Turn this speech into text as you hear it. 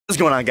What's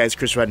going on, guys?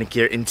 Chris Rednick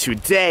here, and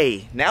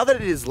today, now that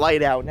it is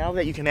light out, now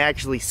that you can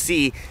actually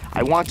see,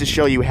 I want to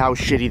show you how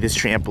shitty this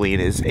trampoline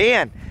is,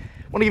 and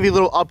I want to give you a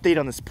little update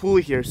on this pool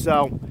here.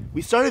 So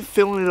we started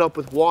filling it up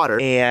with water,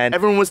 and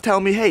everyone was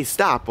telling me, hey,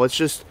 stop, let's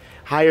just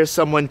hire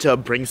someone to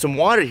bring some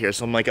water here.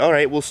 So I'm like, all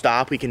right, we'll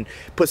stop, we can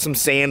put some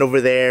sand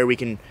over there, we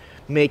can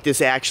make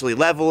this actually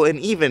level and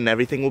even,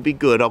 everything will be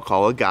good. I'll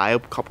call a guy, a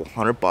couple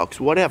 $100,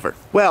 whatever.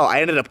 Well,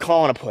 I ended up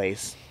calling a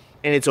place,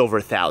 and it's over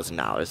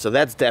 $1,000, so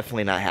that's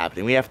definitely not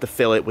happening. We have to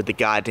fill it with the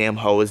goddamn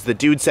hose. The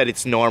dude said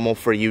it's normal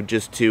for you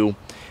just to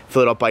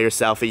fill it up by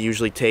yourself. It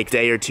usually takes a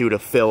day or two to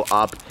fill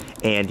up,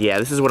 and yeah,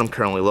 this is what I'm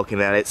currently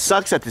looking at. It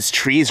sucks that this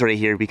tree's right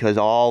here because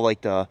all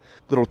like the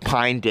little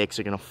pine dicks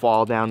are gonna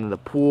fall down in the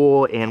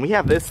pool, and we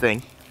have this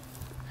thing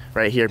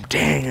right here.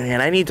 Dang,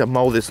 man, I need to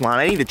mow this lawn.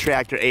 I need a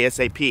tractor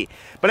ASAP.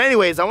 But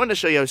anyways, I wanted to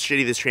show you how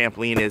shitty this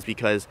trampoline is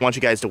because I want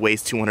you guys to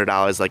waste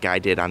 $200 like I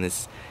did on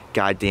this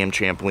goddamn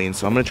trampoline.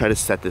 So I'm gonna try to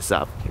set this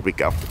up. Here we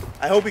go.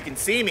 I hope you can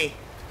see me.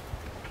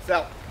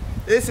 So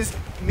this is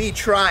me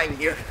trying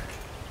here.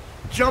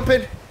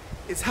 Jumping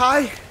as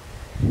high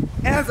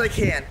as I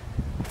can.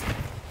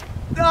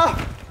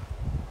 Ah,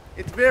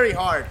 it's very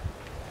hard.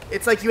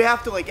 It's like you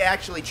have to like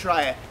actually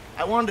try it.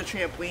 I wanted a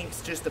trampoline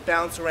just to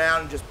bounce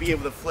around and just be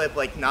able to flip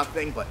like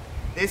nothing, but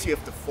this you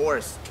have to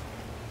force.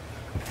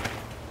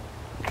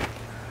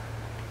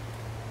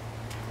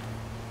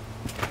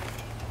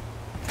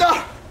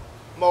 Ah,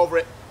 I'm over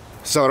it.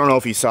 So I don't know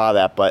if you saw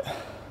that, but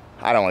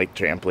I don't like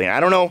trampoline. I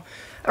don't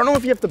know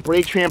if you have to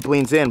break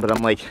trampolines in, but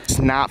I'm like, it's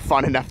not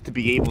fun enough to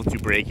be able to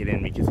break it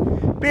in because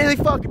it barely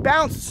fucking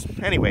bounces.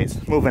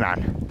 Anyways, moving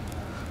on.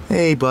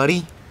 Hey,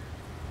 buddy.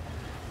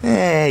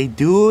 Hey,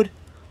 dude.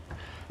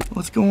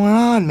 What's going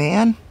on,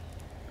 man?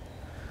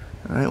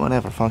 Alright,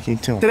 whatever, fucking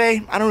too.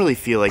 Today, I don't really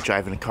feel like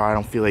driving a car. I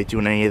don't feel like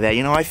doing any of that.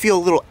 You know, I feel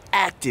a little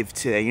active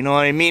today, you know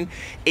what I mean?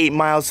 8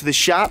 miles to the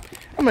shop.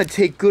 I'm gonna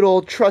take good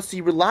old trusty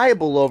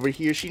Reliable over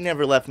here. She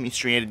never left me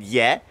stranded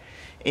yet.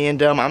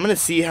 And I'm gonna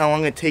see how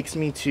long it takes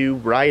me to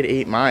ride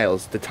 8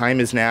 miles. The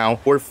time is now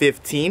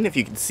 4:15, if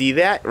you can see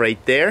that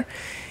right there.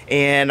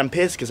 And I'm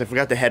pissed because I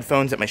forgot the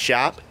headphones at my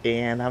shop.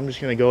 And I'm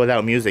just gonna go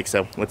without music,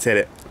 so let's hit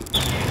it.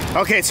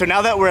 Okay, so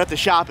now that we're at the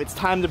shop, it's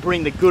time to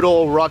bring the good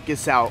old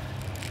ruckus out.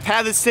 I've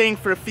had this thing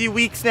for a few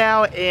weeks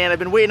now, and I've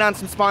been waiting on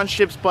some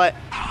sponsorships, but...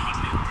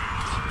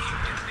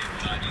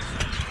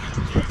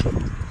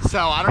 So,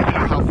 I don't even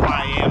know how far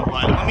I am,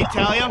 but let me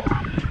tell you,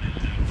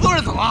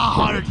 Florida's a lot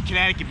harder than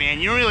Connecticut, man.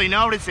 You don't really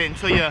notice it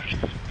until you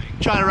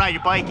try to ride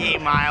your bike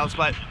 8 miles,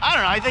 but I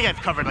don't know, I think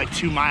I've covered like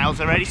 2 miles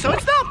already, so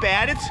it's not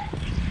bad.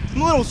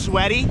 I'm a little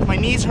sweaty, my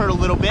knees hurt a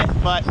little bit,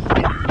 but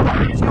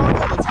it's going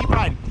good. Let's keep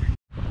riding.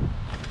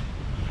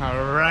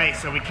 Alright,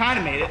 so we kind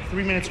of made it,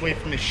 3 minutes away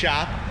from the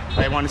shop.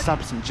 I want to stop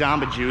at some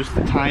Jamba Juice.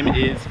 The time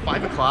is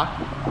 5 o'clock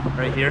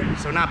right here,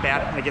 so not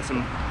bad. I get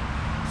some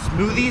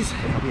smoothies,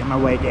 I'll be on my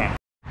way again.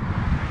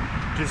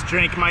 Just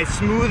drank my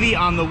smoothie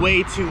on the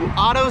way to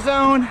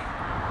AutoZone,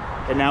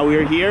 and now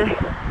we're here.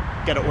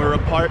 Got to order a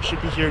part,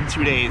 should be here in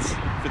 2 days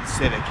for the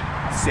Civic.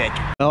 Sick.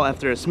 Well,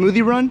 after a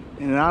smoothie run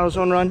and an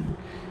AutoZone run,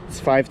 it's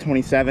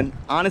 5:27.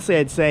 Honestly,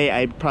 I'd say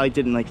I probably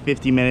did in like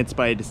 50 minutes,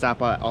 but I had to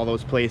stop at all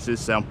those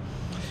places, so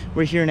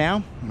we're here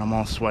now, and I'm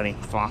all sweating,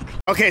 fuck.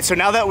 Okay, so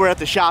now that we're at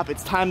the shop,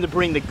 it's time to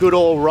bring the good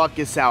old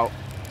ruckus out.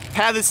 I've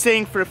had this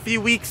thing for a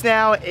few weeks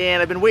now,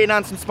 and I've been waiting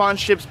on some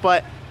sponsorships,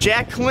 but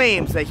Jack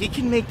claims that he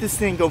can make this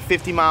thing go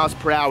 50 miles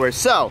per hour.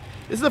 So,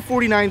 this is a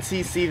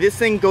 49cc. This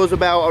thing goes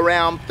about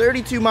around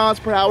 32 miles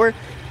per hour.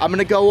 I'm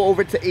gonna go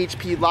over to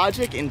HP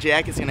Logic, and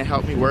Jack is gonna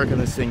help me work on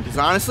this thing, because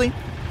honestly,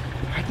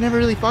 I've never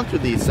really fucked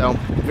with these, so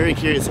I'm very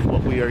curious of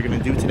what we are gonna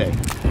do today.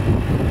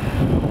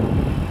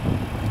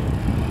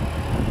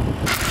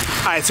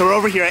 Alright, so we're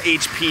over here at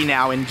HP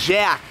now, and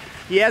Jack,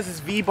 he has his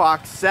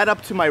V-Box set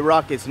up to my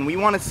ruckus, and we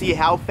want to see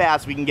how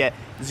fast we can get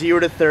 0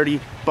 to 30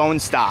 bone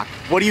stock.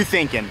 What are you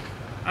thinking?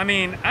 I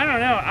mean, I don't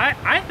know.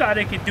 I thought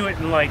it could do it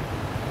in like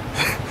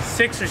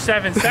 6 or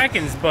 7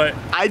 seconds, but...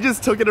 I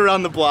just took it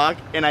around the block,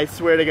 and I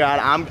swear to God,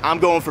 I'm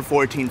going for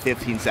 14,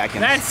 15 seconds.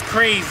 That's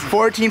crazy.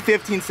 14,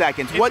 15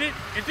 seconds.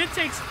 If it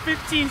takes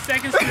 15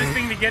 seconds for this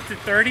thing to get to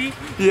 30...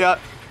 Yeah.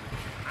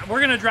 We're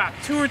gonna drop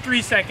 2 or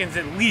 3 seconds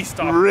at least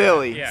off.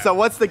 Really? Yeah. So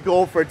what's the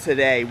goal for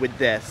today with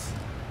this?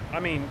 I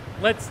mean,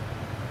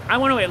 I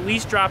want to at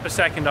least drop a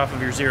second off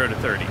of your 0 to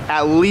 30.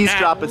 At least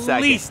drop a second?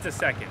 At least a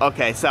second.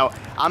 Okay, so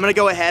I'm gonna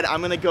go ahead,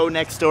 I'm gonna go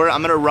next door,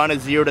 I'm gonna run a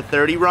 0 to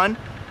 30 run.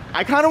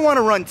 I kinda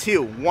wanna run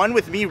 2. One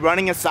with me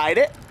running aside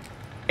it,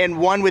 and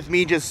one with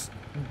me just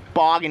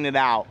bogging it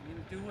out.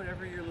 You do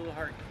whatever your little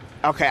heart.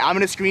 Okay, I'm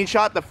gonna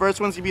screenshot. The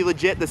first one's gonna be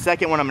legit, the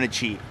second one I'm gonna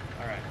cheat.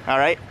 Alright.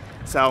 Alright?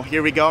 So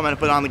here we go, I'm gonna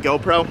put on the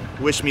GoPro.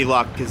 Wish me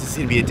luck, because this is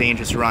gonna be a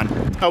dangerous run.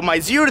 So my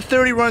 0 to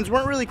 30 runs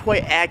weren't really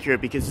quite accurate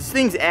because this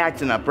thing's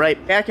acting up, right?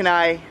 Jack and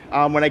I,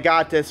 when I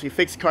got this, we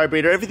fixed the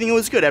carburetor, everything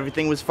was good.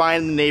 Everything was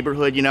fine in the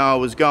neighborhood, you know, I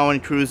was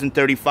going, cruising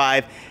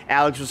 35.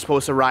 Alex was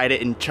supposed to ride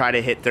it and try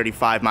to hit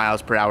 35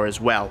 miles per hour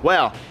as well.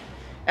 Well,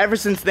 ever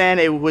since then,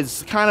 it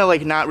was kind of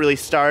like not really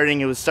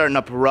starting. It was starting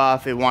up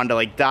rough. It wanted to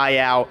like die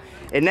out.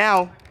 And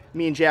now,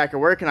 me and Jack are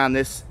working on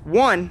this,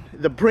 one,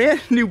 the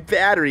brand new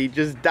battery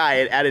just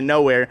died out of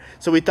nowhere.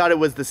 So we thought it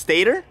was the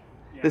stator.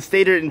 The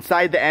stator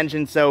inside the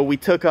engine, so we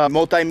took a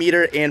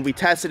multimeter and we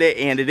tested it,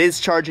 and it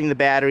is charging the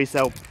battery,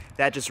 so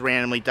that just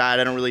randomly died.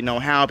 I don't really know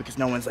how, because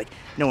no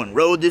one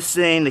rode this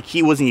thing, the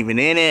key wasn't even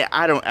in it.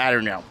 I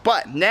don't know.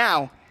 But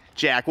now,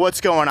 Jack, what's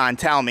going on?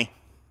 Tell me.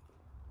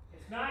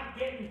 It's not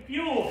getting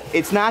fuel.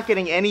 It's not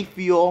getting any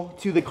fuel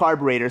to the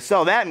carburetor,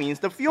 so that means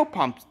the fuel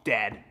pump's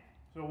dead.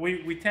 So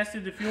we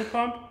tested the fuel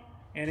pump,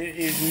 and it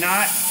is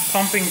not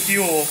pumping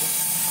fuel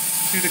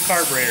to the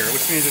carburetor,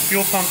 which means the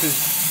fuel pump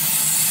is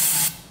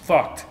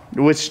fucked.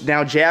 Which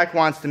now Jack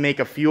wants to make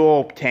a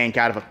fuel tank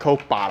out of a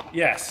Coke bottle.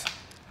 Yes.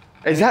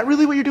 Is that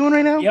really what you're doing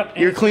right now? Yep.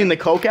 You're cleaning the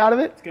Coke out of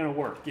it? It's gonna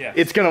work, yes.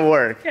 It's gonna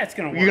work? Yeah, it's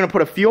gonna work. You're gonna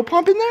put a fuel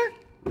pump in there?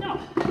 No.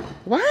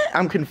 What?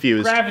 I'm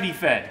confused. Gravity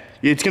fed.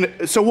 It's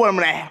gonna, so what, I'm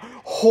gonna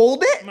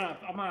hold it?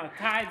 I'm gonna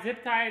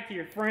zip tie it to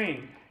your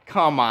frame.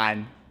 Come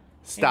on.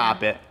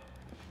 Stop it.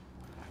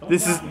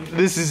 This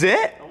is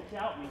it? Don't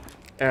doubt me.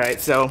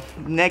 Alright, so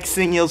next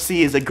thing you'll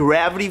see is a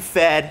gravity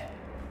fed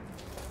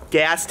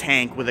gas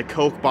tank with a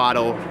Coke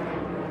bottle.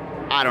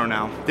 I don't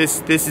know.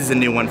 This is a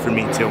new one for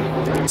me too.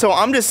 So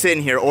I'm just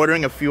sitting here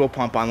ordering a fuel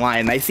pump online,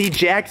 and I see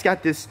Jack's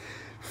got this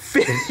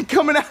fin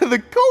coming out of the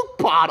Coke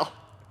bottle.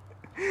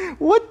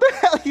 What the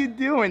hell are you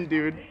doing,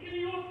 dude? Making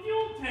you a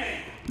fuel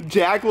tank.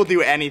 Jack will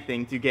do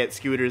anything to get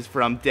scooters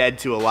from dead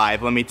to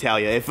alive, let me tell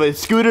you. If a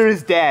scooter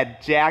is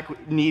dead,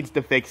 Jack needs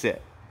to fix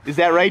it. Is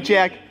that right,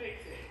 Jack?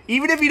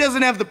 Even if he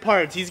doesn't have the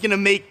parts, he's gonna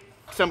make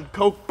some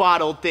Coke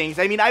bottle things.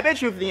 I mean, I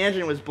bet you if the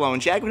engine was blown,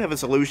 Jack would have a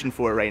solution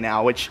for it right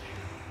now, which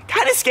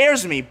kind of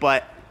scares me,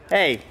 but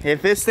hey,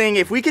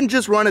 if we can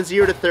just run a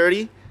 0 to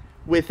 30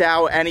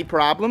 without any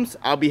problems,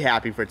 I'll be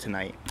happy for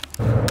tonight.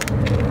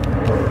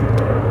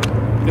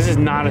 This is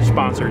not a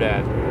sponsored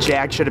ad.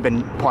 Jack should have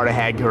been part of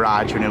Hag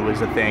Garage when it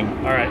was a thing.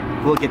 All right.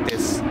 Look at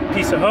this.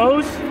 Piece of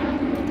hose.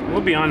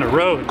 We'll be on the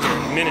road in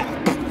a minute.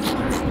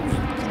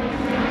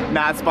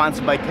 Not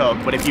sponsored by Coke,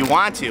 but if you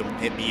want to,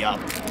 hit me up.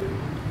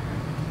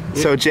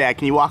 So Jack,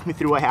 can you walk me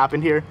through what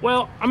happened here?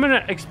 Well, I'm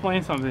gonna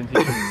explain something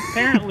to you.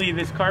 Apparently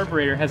this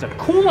carburetor has a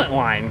coolant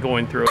line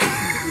going through it,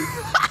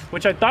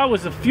 which I thought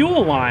was a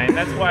fuel line.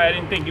 That's why I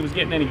didn't think it was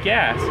getting any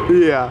gas.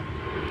 Yeah.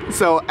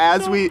 So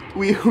as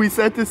we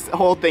set this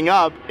whole thing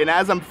up, and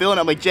as I'm filling,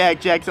 I'm like,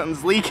 Jack,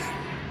 something's leaking.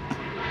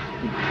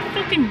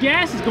 Fucking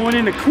gas is going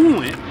into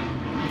coolant.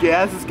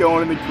 Gas is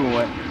going in the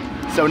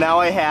coolant. So now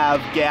I have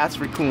gas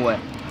for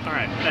coolant. All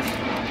right.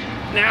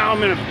 Now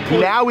I'm gonna pull.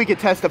 Now we can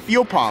test the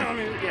fuel pump.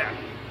 Yeah.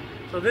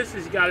 So this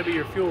has got to be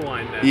your fuel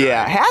line then.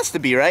 Yeah, it has to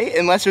be, right?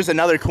 Unless there's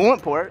another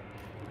coolant port.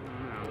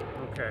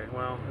 Okay,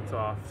 well, it's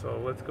off. So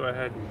let's go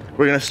ahead.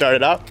 We're gonna start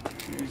it up.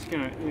 Just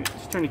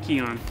turn the key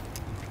on.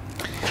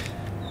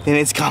 And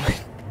it's coming.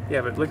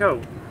 Yeah, but look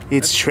how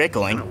it's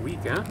trickling. Kind of weak,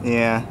 huh?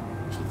 Yeah.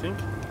 What you think?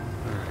 All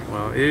right,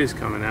 well, it is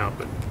coming out,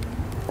 but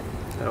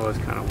that was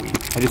kind of weak.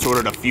 I just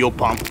ordered a fuel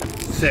pump.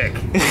 Sick.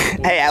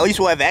 Hey, at least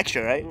we'll have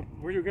extra, right?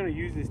 We're gonna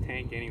use this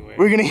tank anyway.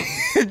 We're gonna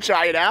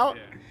try it out?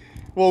 Yeah.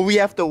 Well, we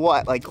have to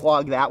what? Like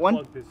clog that one?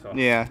 Plug this off.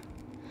 Yeah.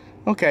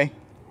 Okay.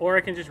 Or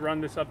I can just run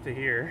this up to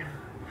here.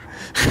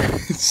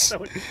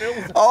 So it fills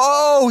up.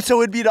 Oh,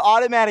 so it'd be the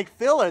automatic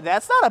filler.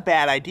 That's not a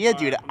bad idea,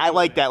 dude. I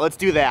like that. Let's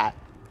do that.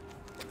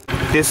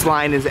 This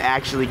line is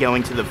actually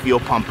going to the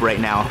fuel pump right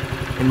now.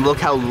 And look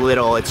how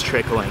little it's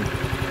trickling.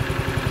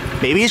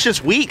 Maybe it's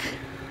just weak.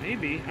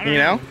 Maybe. I don't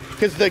know?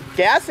 Because the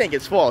gas tank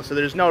is full, so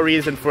there's no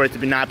reason for it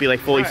to not be like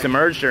fully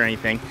submerged or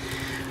anything.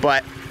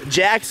 But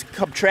Jack's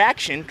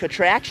contraction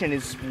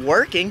is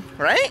working,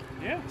 right?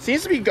 Yeah.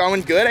 Seems to be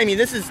going good. I mean,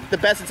 this is the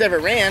best it's ever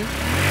ran.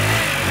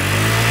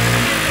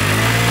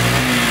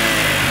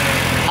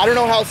 I don't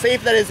know how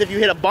safe that is if you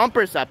hit a bump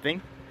or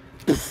something.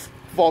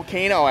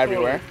 Volcano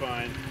everywhere.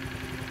 Totally fine.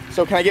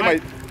 So can I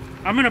get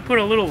I'm gonna put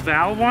a little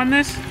valve on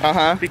this.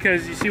 Uh-huh.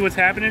 Because you see what's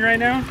happening right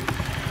now?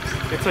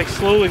 It's like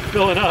slowly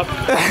filling up.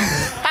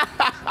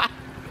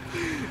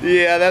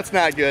 Yeah, that's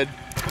not good.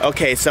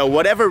 Okay, so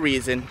whatever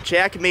reason,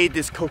 Jack made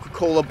this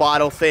Coca-Cola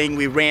bottle thing.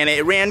 We ran it.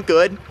 It ran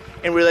good.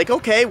 And we're like,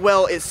 okay,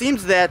 well, it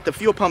seems that the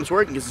fuel pump's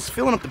working because it's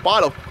filling up the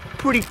bottle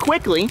pretty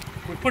quickly.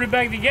 We put it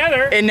back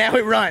together. And now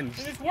it runs.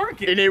 And it's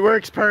working. And it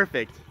works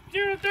perfect.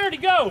 0 to 30,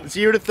 go.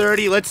 0 to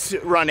 30. Let's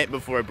run it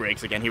before it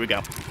breaks again. Here we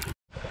go.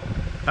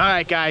 All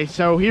right, guys.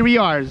 So here we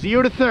are,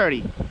 0 to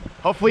 30.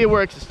 Hopefully it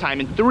works this time.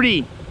 In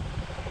 3,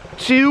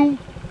 2,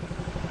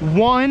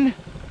 1,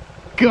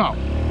 go.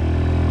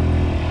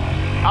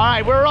 All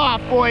right, we're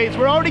off, boys.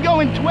 We're already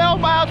going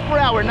 12 miles per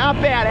hour. Not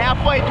bad.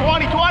 Halfway,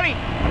 20, 20.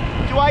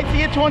 Do I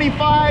see a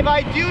 25?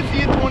 I do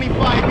see a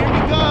 25. Here we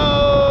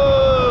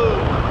go.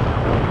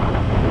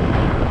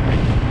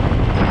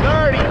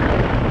 30.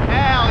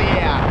 Hell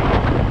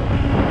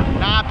yeah.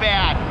 Not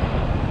bad.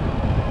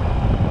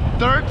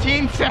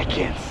 13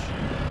 seconds.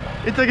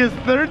 It took us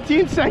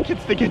 13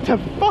 seconds to get to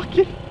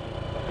fucking...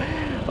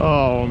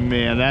 Oh,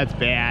 man, that's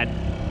bad.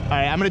 All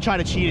right, I'm going to try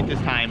to cheat it this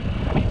time.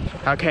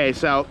 Okay,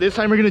 so this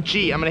time we're gonna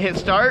cheat. I'm gonna hit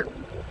start.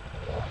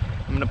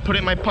 I'm gonna put it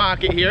in my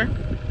pocket here.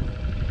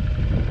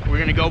 We're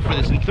gonna go for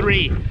this in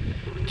 3,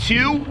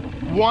 2,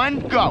 1,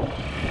 go.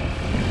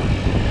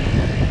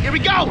 Here we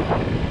go.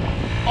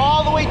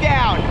 All the way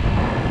down.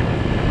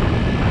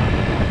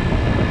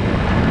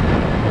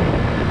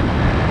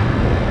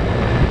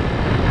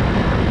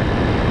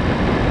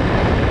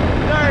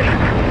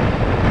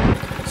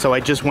 So I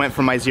just went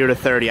from my 0 to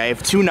 30. I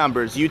have 2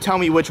 numbers. You tell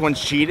me which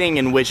one's cheating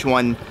and which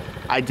one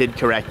I did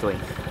correctly.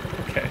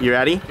 Okay. You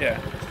ready? Yeah.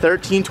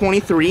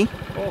 1323,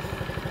 Oh.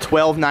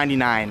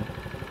 1299.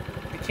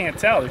 I can't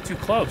tell. They're too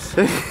close.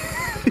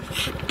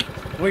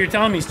 What you're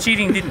telling me is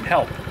cheating didn't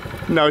help.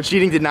 No,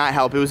 cheating did not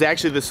help. It was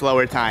actually the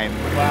slower time.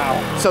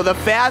 Wow. So the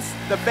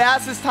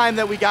fastest time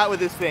that we got with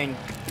this thing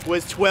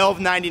was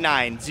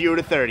 1299, 0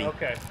 to 30.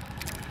 Okay.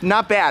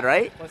 Not bad,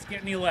 right? Let's get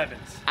in the 11s.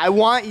 I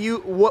want you.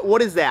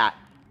 What is that?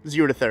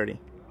 0 to 30.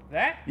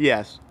 That?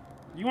 Yes.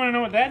 You want to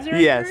know what that's?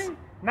 Yes.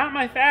 Not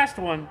my fast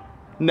one.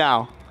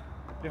 No.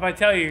 If I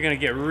tell you, you're gonna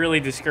get really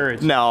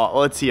discouraged. No.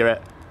 Let's hear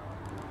it.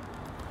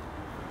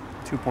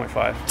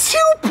 2.5.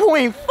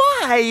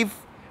 2.5.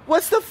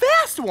 What's the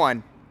fast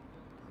one?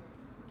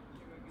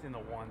 It's in the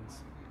ones.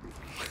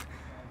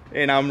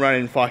 And I'm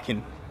running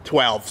fucking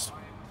 12s.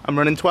 I'm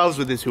running 12s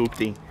with this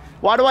hoopty.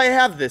 Why do I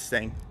have this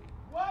thing?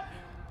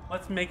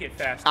 Let's make it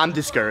faster. I'm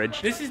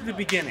discouraged. This is the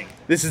beginning.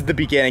 This is the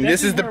beginning.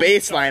 This is the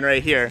baseline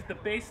right here. This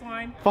is the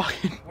baseline.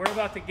 Fucking. We're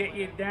about to get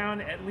you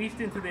down at least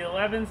into the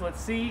 11s.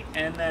 Let's see,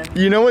 and then.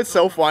 You know what's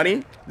so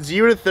funny?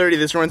 0 to 30,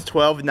 this runs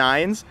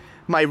 12.9s.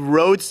 My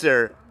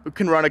Roadster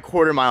can run a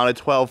quarter mile at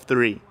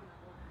 12.3.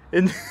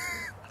 And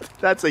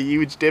that's a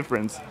huge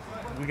difference.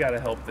 We gotta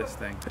help this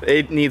thing.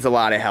 It needs a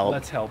lot of help.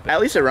 Let's help it.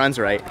 At least it runs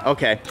right.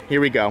 Okay,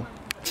 here we go.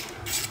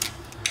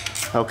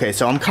 Okay,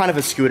 so I'm kind of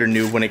a scooter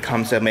noob when it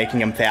comes to making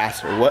them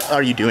faster. What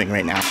are you doing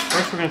right now?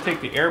 First, we're gonna take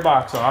the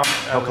airbox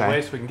off out of the Okay.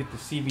 way so we can get the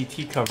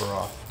CVT cover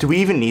off. Do we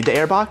even need the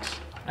airbox?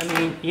 I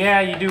mean, yeah,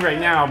 you do right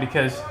now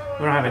because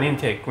we don't have an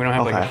intake. We don't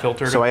have like a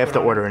filter. So I have put to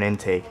on. order an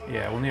intake.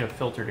 Yeah, we'll need a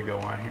filter to go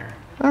on here.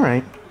 All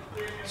right.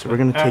 So we're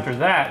gonna take. After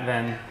that,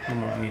 then we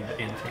won't need the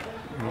intake.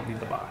 We won't need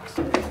the box.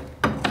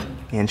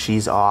 And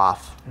she's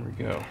off. There we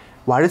go.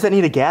 Why does that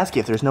need a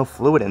gasket if there's no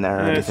fluid in there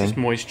or It's anything? just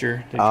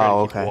moisture. They try to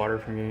keep okay. water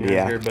from getting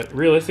Yeah. out here. But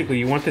realistically,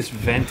 you want this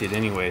vented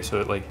anyway, so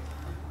it like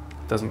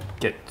doesn't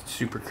get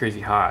super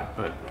crazy hot.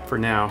 But for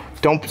now,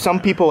 Don't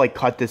some people like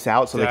cut this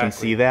out so they can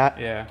see that?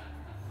 Yeah.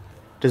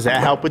 Does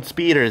that help with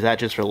speed or is that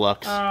just for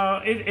looks?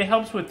 It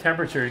helps with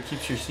temperature. It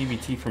keeps your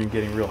CVT from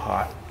getting real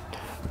hot.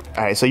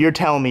 All right, so you're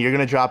telling me you're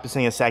gonna drop this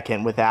thing a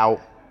second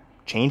without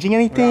changing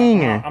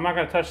anything? Or? I'm not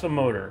going to touch the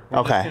motor. We're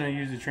Okay. just going to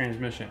use the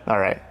transmission. All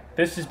right.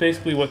 This is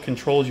basically what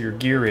controls your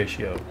gear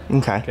ratio.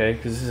 Okay. Okay,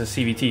 because this is a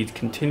CVT. It's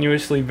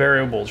continuously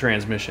variable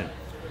transmission.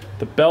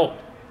 The belt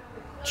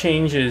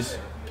changes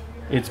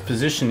its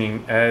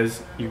positioning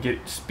as you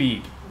get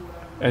speed.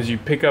 As you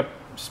pick up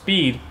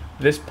speed,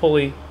 this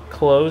pulley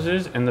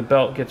closes and the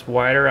belt gets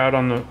wider out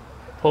on the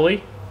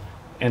pulley.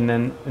 And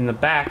then in the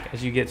back,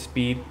 as you get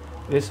speed,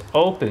 this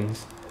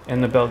opens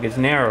and the belt gets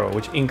narrow,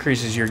 which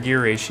increases your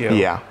gear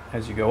ratio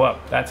as you go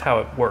up. That's how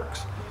it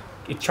works.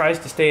 It tries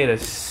to stay at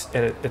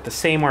the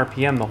same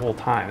RPM the whole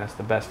time. That's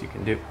the best you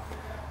can do.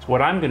 So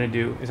what I'm going to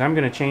do is I'm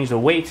going to change the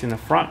weights in the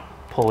front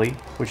pulley,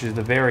 which is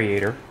the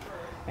variator,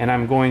 and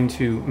I'm going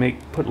to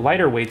put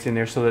lighter weights in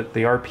there so that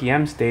the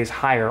RPM stays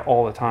higher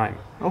all the time.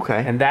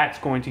 Okay. And that's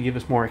going to give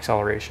us more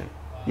acceleration.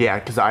 Yeah,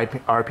 because the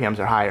RPMs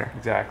are higher.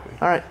 Exactly.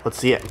 All right, let's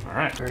see it. All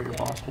right, there your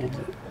boss holds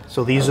it.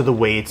 So these are the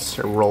weights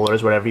or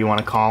rollers, whatever you want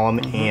to call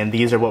them, and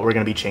these are what we're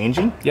going to be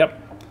changing? Yep.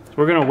 So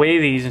we're going to weigh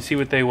these and see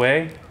what they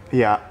weigh.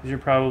 Yeah. These are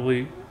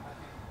probably,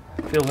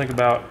 feels like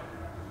about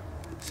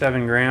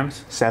 7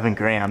 grams. 7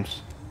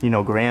 grams. You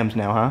know grams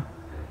now, huh?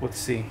 Let's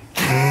see.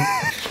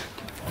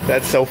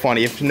 That's so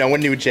funny. If no one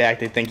knew Jack,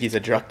 they'd think he's a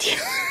drug dealer.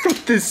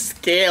 This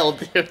scale,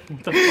 dude.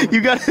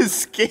 You got a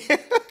scale.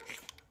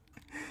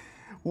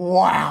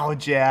 Wow,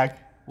 Jack.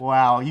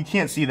 Wow. You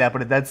can't see that,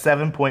 but that's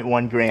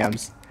 7.1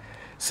 grams.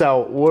 So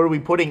what are we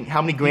putting?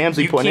 How many grams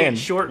are we putting in? You can't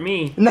short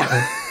me. No,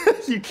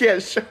 you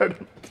can't short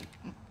him.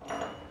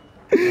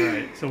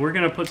 Alright, so we're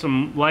going to put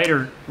some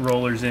lighter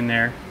rollers in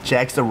there.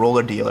 Jack's the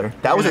roller dealer.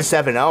 That was a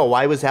 7.0.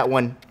 Why was that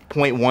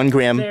 1.1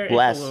 gram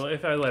less?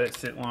 If I let it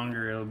sit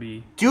longer, it'll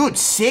be... Dude,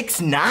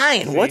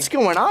 6.9. What's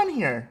going on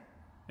here?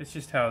 It's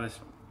just how this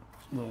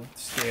little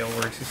scale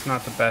works. It's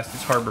not the best.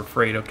 It's Harbor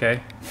Freight,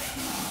 okay?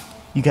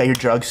 You got your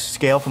drug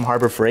scale from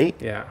Harbor Freight?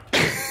 Yeah.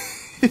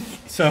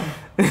 So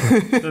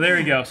there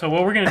we go. So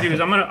what we're gonna do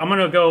is I'm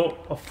gonna go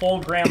a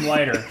full gram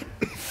lighter.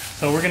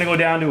 So we're gonna go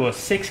down to a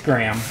 6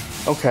 gram.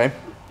 Okay.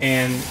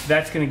 And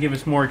that's gonna give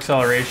us more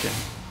acceleration.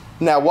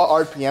 Now, what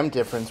RPM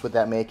difference would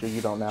that make, or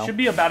you don't know? Should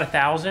be about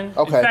 1,000.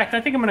 Okay. In fact,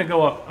 I think I'm gonna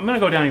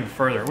go down even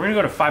further. We're gonna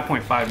go to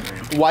 5.5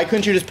 grams. Why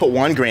couldn't you just put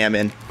 1 gram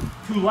in?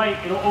 Too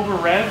light, it'll over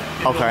rev.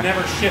 It'll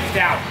never shift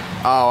out.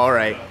 Oh, all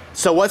right.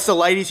 So what's the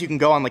lightest you can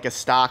go on, like a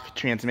stock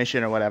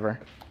transmission or whatever?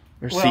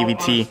 Or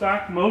CVT? On a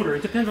stock motor,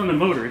 it depends on the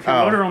motor. If your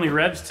motor only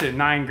revs to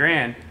 9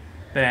 grand,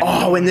 then...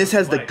 Oh, and this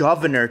has the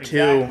governor, too.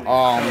 Exactly.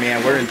 Oh,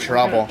 man, we're in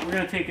trouble. We're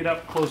gonna take it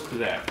up close to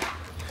that.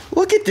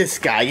 Look at this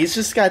guy. He's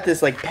just got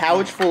this like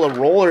pouch full of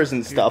rollers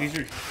and stuff.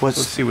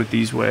 Let's see what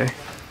these weigh.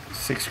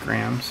 6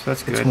 grams.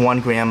 That's good. It's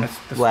 1 gram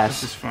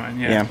less. This is fine.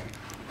 Yeah.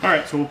 All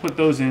right, so we'll put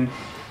those in.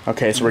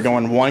 Okay, so we're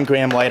going 1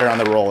 gram lighter on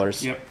the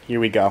rollers. Yep.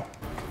 Here we go. All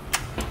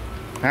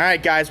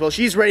right, guys. Well,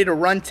 she's ready to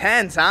run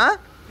 10s, huh? I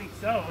think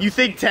so. You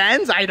think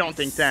 10s? I don't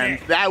think 10s.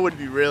 Sick. That would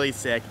be really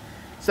sick.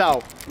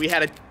 So we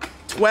had a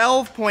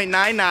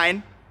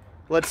 12.99.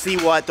 Let's see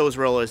what those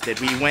rollers did.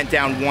 We went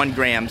down 1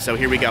 gram, so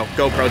here we go.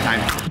 GoPro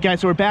time.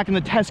 Guys, so we're back in the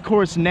test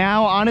course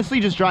now. Honestly,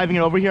 just driving it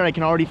over here, I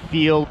can already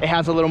feel it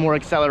has a little more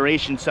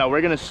acceleration. So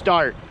we're gonna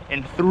start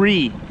in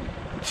 3,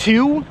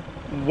 2,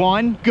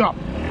 1, go.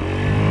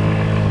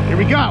 Here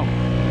we go.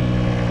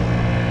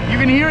 You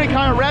can hear it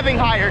kind of revving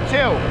higher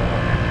too.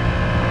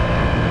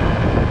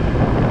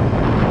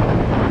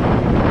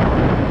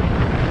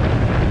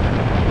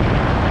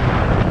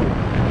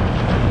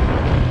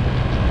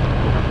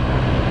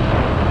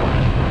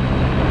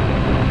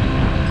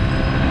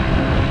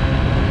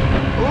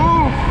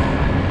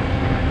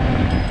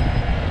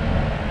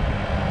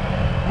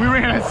 We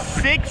ran a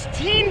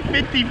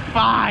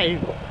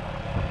 16:55.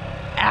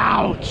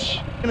 Ouch.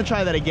 I'm gonna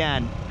try that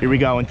again. Here we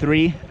go in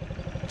 3,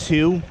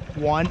 2,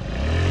 1. A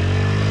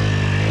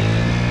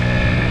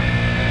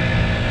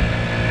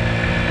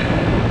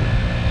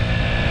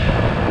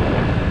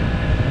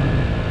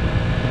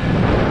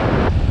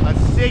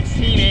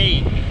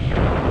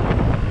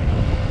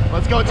 16.8.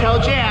 Let's go tell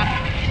Jack.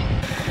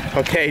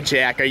 Okay,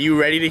 Jack, are you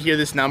ready to hear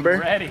this number?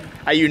 Ready.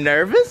 Are you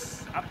nervous?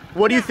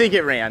 What do you think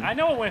it ran? I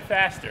know it went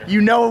faster. You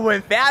know it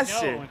went faster?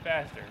 I know it went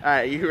faster. All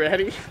right, you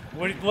ready?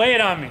 Lay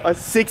it on me. A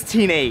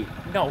 16.8.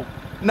 No.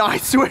 No, I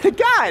swear to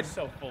God. You're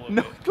so full of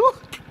No, it.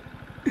 look.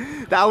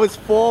 That was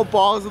full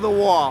balls of the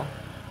wall.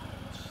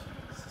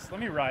 Let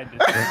me ride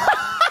this.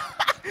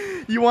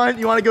 You want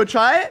to go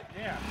try it?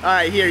 Yeah. All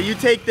right, here, you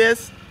take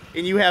this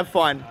and you have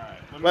fun. All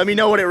right. Let me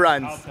know what it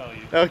runs. I'll tell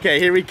you. Okay,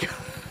 here we go.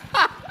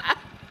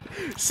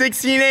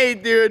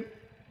 16.8, dude.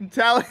 I'm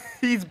telling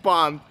he's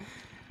bummed.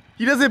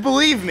 He doesn't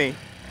believe me.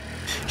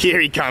 Here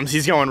he comes.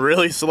 He's going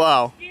really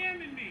slow. You're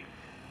scamming me.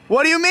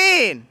 What do you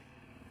mean?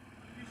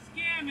 You're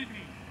scamming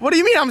me. What do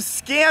you mean I'm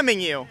scamming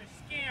you? You're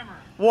a scammer.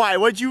 Why?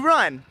 What'd you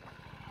run?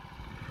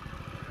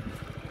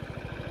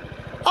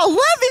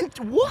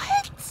 11?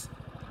 What?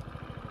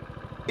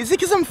 Is it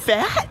because I'm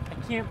fat?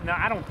 No,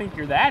 I don't think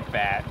you're that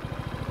fat.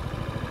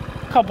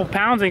 A couple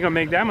pounds ain't gonna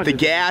make that much. The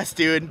gas,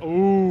 dude.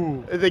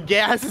 Ooh. The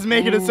gas is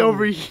making us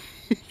overheat.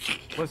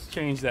 Let's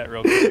change that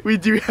real quick. We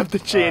do have to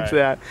change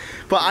that.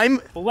 But I'm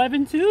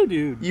 11.2,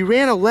 dude. You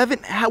ran 11.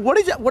 What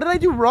did I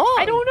do wrong?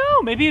 I don't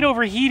know. Maybe it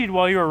overheated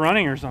while you were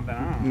running or something.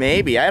 I don't know.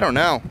 Maybe, I don't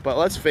know. But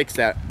let's fix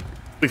that.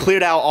 We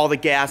cleared out all the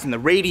gas in the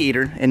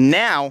radiator, and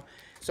now,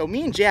 so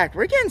me and Jack,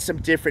 we're getting some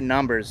different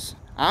numbers.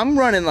 I'm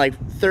running like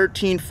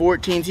 13,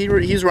 14s.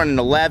 He's running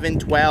 11,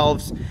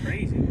 12s.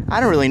 Crazy. I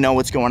don't really know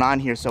what's going on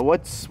here. So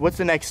what's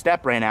the next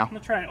step right now? I'm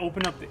gonna try and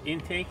open up the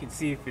intake and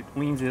see if it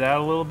leans it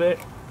out a little bit.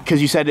 Because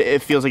you said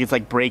it feels like it's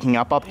like breaking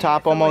up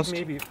top almost.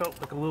 Like maybe it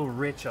felt like a little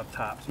rich up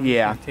top. So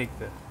yeah. I'm gonna take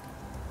the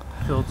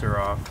filter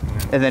off.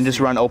 And then just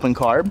run open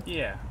carb?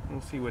 Yeah,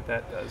 we'll see what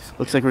that does.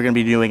 Looks like we're gonna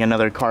be doing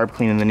another carb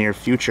clean in the near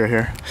future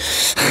here.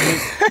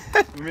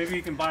 Maybe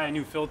you can buy a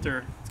new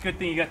filter. It's a good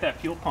thing you got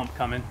that fuel pump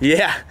coming.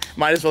 Yeah,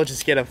 might as well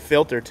just get a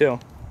filter too.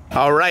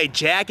 All right,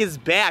 Jack is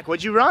back.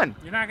 What'd you run?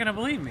 You're not gonna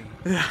believe me.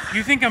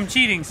 You think I'm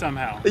cheating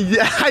somehow?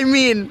 Yeah, I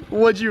mean,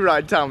 what'd you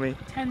run? Tell me.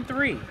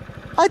 10.3.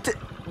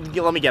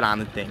 Let me get on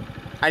the thing.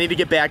 I need to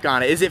get back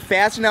on it. Is it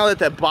faster now that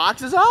the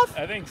box is off?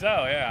 I think so,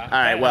 yeah. All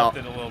right, well,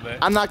 it a little bit.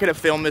 I'm not gonna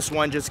film this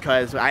one just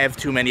because I have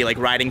too many like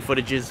riding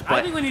footages. But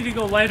I think we need to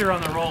go lighter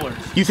on the rollers.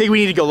 You think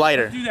we need to go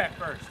lighter? Let's do that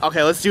first.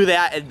 Okay, let's do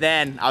that, and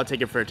then I'll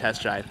take it for a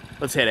test drive.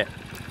 Let's hit it.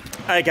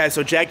 All right, guys,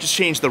 so Jack just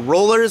changed the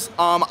rollers.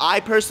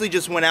 I personally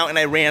just went out and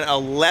I ran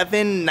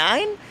 11.9.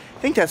 I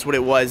think that's what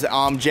it was.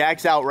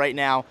 Jack's out right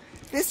now.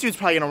 This dude's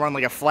probably gonna run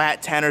like a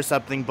flat 10 or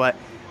something, but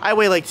I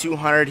weigh like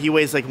 200. He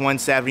weighs like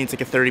 170. It's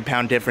like a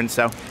 30-pound difference,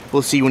 so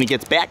we'll see when he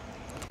gets back.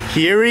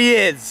 Here he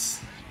is.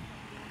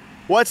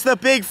 What's the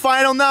big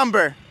final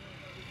number?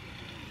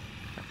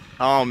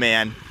 Oh,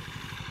 man.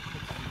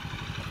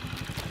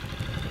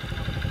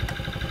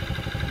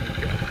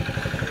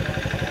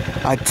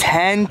 A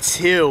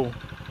 10.2.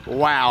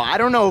 Wow, I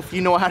don't know if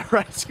you know how to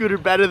ride a scooter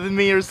better than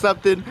me or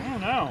something. I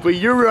don't know. But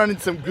you're running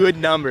some good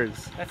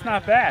numbers. That's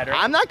not bad, right?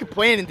 I'm not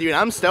complaining, dude.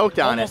 I'm stoked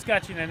on it. Almost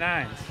got you to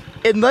 9s.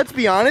 And let's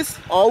be honest,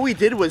 all we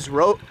did was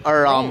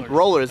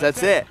rollers.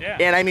 That's it. Yeah.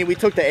 And I mean, we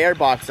took the air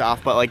box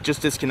off, but like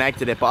just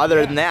disconnected it. But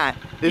other than that,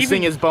 this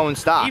thing is bone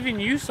stock. Even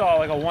you saw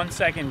like a 1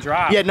 second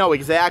drop. Yeah, no,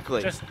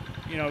 exactly. Just,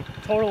 you know,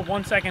 total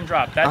 1 second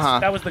drop.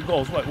 That was the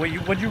goals.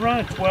 What'd you run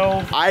at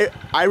 12? I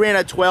ran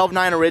a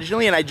 12.9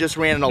 originally, and I just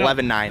ran an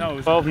 11.9. No, it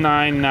was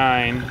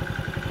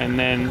 12.99, and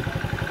then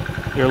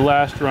your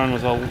last run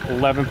was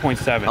 11.7.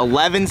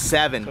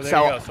 11.7.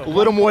 So a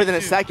little more than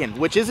a second,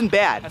 which isn't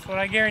bad. That's what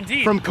I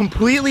guaranteed. From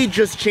completely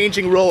just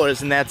changing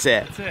rollers, and that's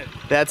it. That's it.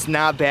 That's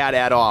not bad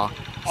at all.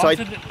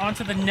 On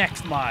to the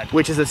next mod.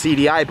 Which is a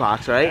CDI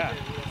box, right? Yeah.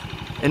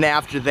 And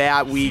after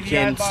that, we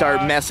can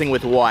start messing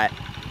with what?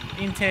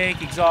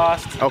 Intake,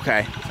 exhaust.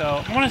 Okay.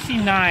 So I want to see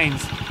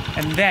 9s,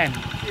 and then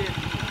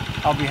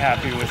I'll be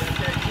happy with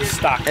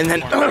stock. And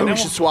then we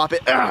should swap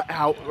it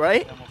out,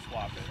 right? Then we'll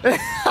swap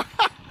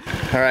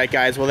it. All right,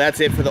 guys. Well, that's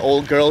it for the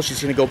old girl.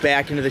 She's gonna go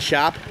back into the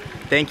shop.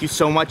 Thank you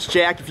so much,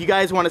 Jack. If you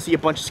guys want to see a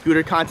bunch of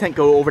scooter content,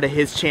 go over to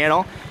his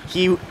channel.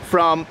 He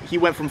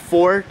went from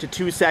 4 to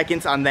 2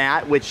 seconds on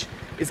that, which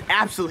is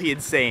absolutely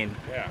insane.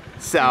 Yeah.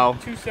 So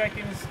 2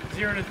 seconds,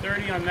 0 to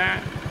 30 on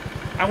that.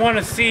 I want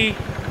to see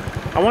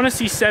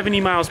 70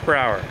 miles per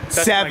hour.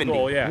 That's 70. my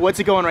goal, yeah. What's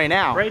it going right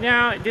now? Right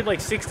now, it did like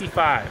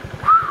 65.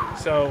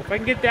 So if I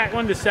can get that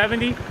one to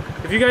 70,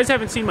 if you guys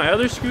haven't seen my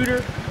other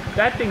scooter,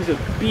 that thing's a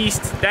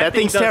beast. That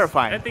thing's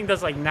terrifying. That thing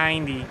does like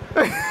 90.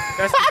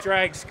 That's the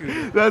drag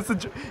scooter.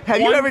 Have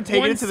you ever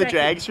taken it to the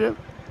drag strip?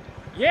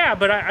 Yeah,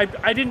 but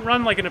I didn't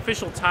run like an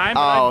official time,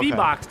 but I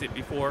V-boxed it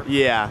before.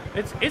 Yeah.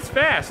 It's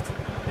fast.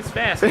 It's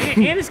fast.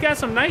 And it's got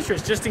some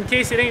nitrous just in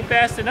case it ain't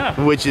fast enough.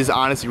 Which is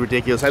honestly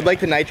ridiculous. I'd like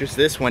the nitrous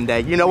this one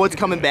day. You know what's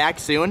coming back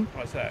soon?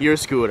 What's that? Your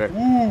scooter.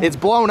 Ooh, it's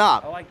blown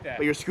up. I like that.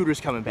 But your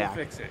scooter's coming back.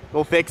 We'll fix it.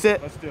 We'll fix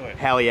it? Let's do it.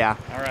 Hell yeah.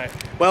 All right.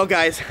 Well,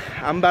 guys,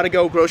 I'm about to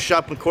go grocery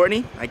shop with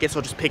Courtney. I guess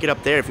I'll just pick it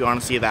up there if you want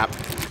to see that.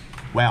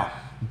 Well,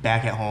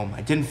 back at home.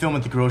 I didn't film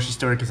at the grocery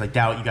store because I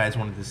doubt you guys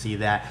wanted to see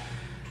that.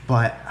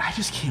 But I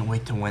just can't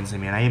wait till Wednesday,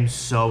 man. I am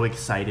so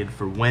excited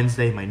for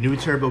Wednesday. My new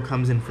turbo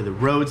comes in for the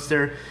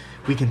Roadster.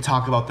 We can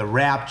talk about the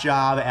wrap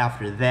job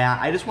after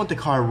that. I just want the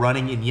car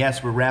running, and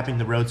yes, we're wrapping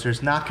the Roadster.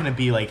 It's not gonna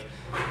be like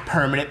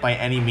permanent by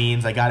any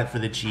means. I got it for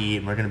the G,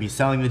 and we're gonna be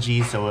selling the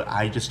G, so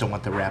I just don't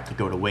want the wrap to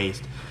go to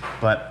waste.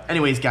 But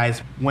anyways,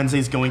 guys,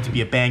 Wednesday's going to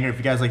be a banger. If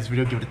you guys like this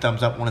video, give it a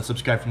thumbs up. Want to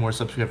subscribe for more,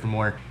 subscribe for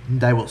more.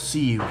 And I will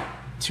see you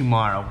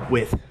tomorrow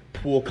with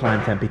pool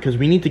content, because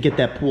we need to get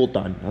that pool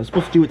done. I was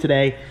supposed to do it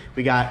today.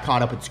 We got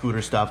caught up with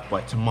scooter stuff,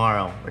 but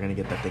tomorrow we're gonna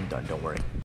get that thing done, don't worry.